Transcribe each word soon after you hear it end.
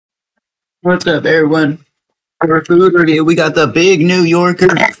What's up, everyone? For food review, we got the big New Yorker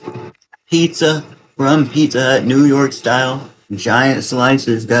pizza from Pizza Hut, New York style. Giant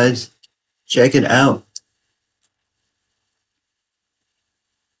slices, guys. Check it out.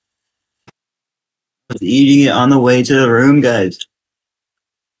 I was eating it on the way to the room, guys.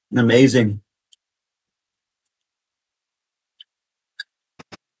 Amazing.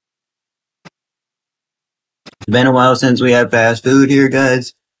 It's been a while since we had fast food here,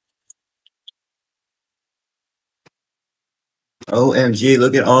 guys. OMG,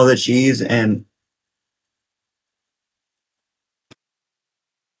 look at all the cheese and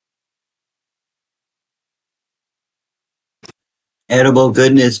edible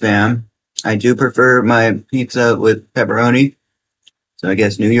goodness, fam. I do prefer my pizza with pepperoni. So I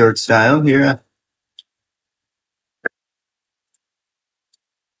guess New York style here.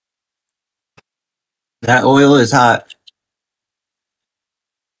 That oil is hot.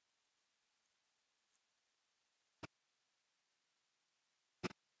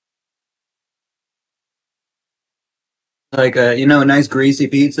 Like a nice greasy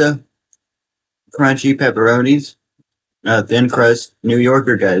pizza, crunchy pepperonis, thin crust New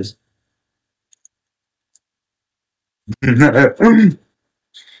Yorker, guys.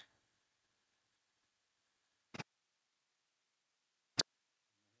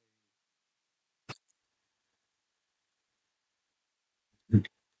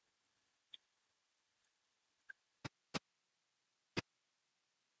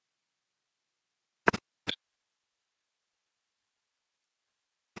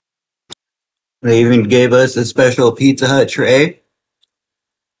 They even gave us a special Pizza Hut tray.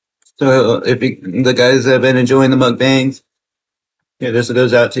 So if the guys have been enjoying the mukbangs, yeah, this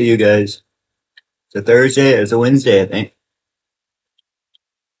goes out to you guys. It's a Thursday, it's a Wednesday, I think.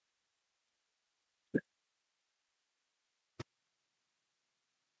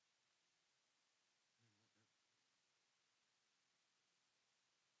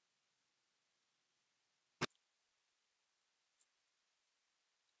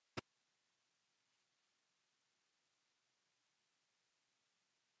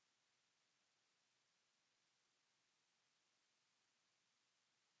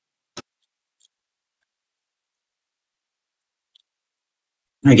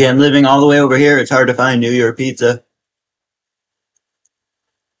 Again, living all the way over here, it's hard to find New York pizza.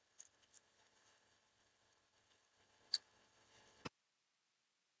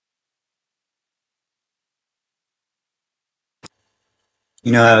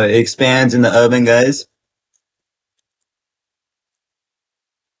 You know how it expands in the oven, guys?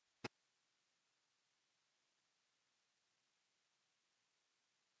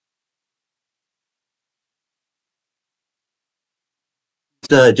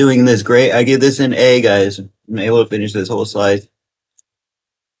 It's, doing this great. I give this an A, guys. I'm able to finish this whole slice.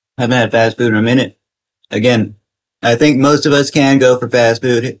 Haven't had fast food in a minute. Again, I think most of us can go for fast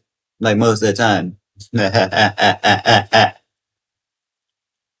food, like most of the time.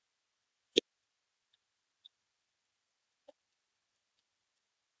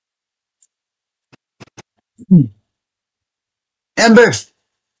 Ember!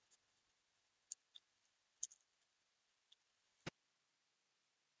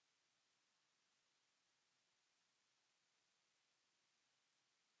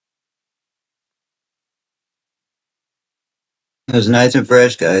 It was nice and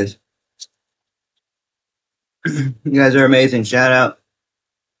fresh, guys. You guys are amazing. Shout out.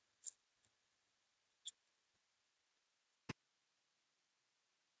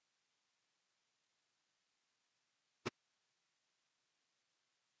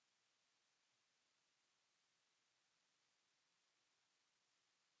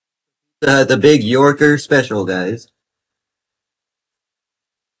 The big Yorker special, guys.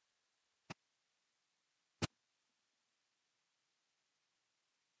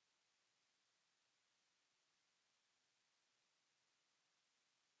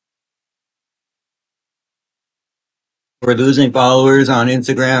 We're losing followers on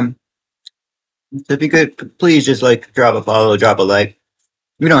Instagram. So if you could, please just like drop a follow, drop a like.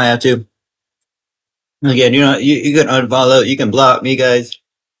 You don't have to. Again, you can unfollow, you can block me, guys.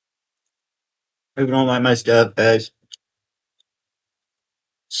 If you don't like my stuff, guys.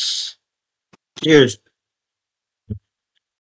 Cheers.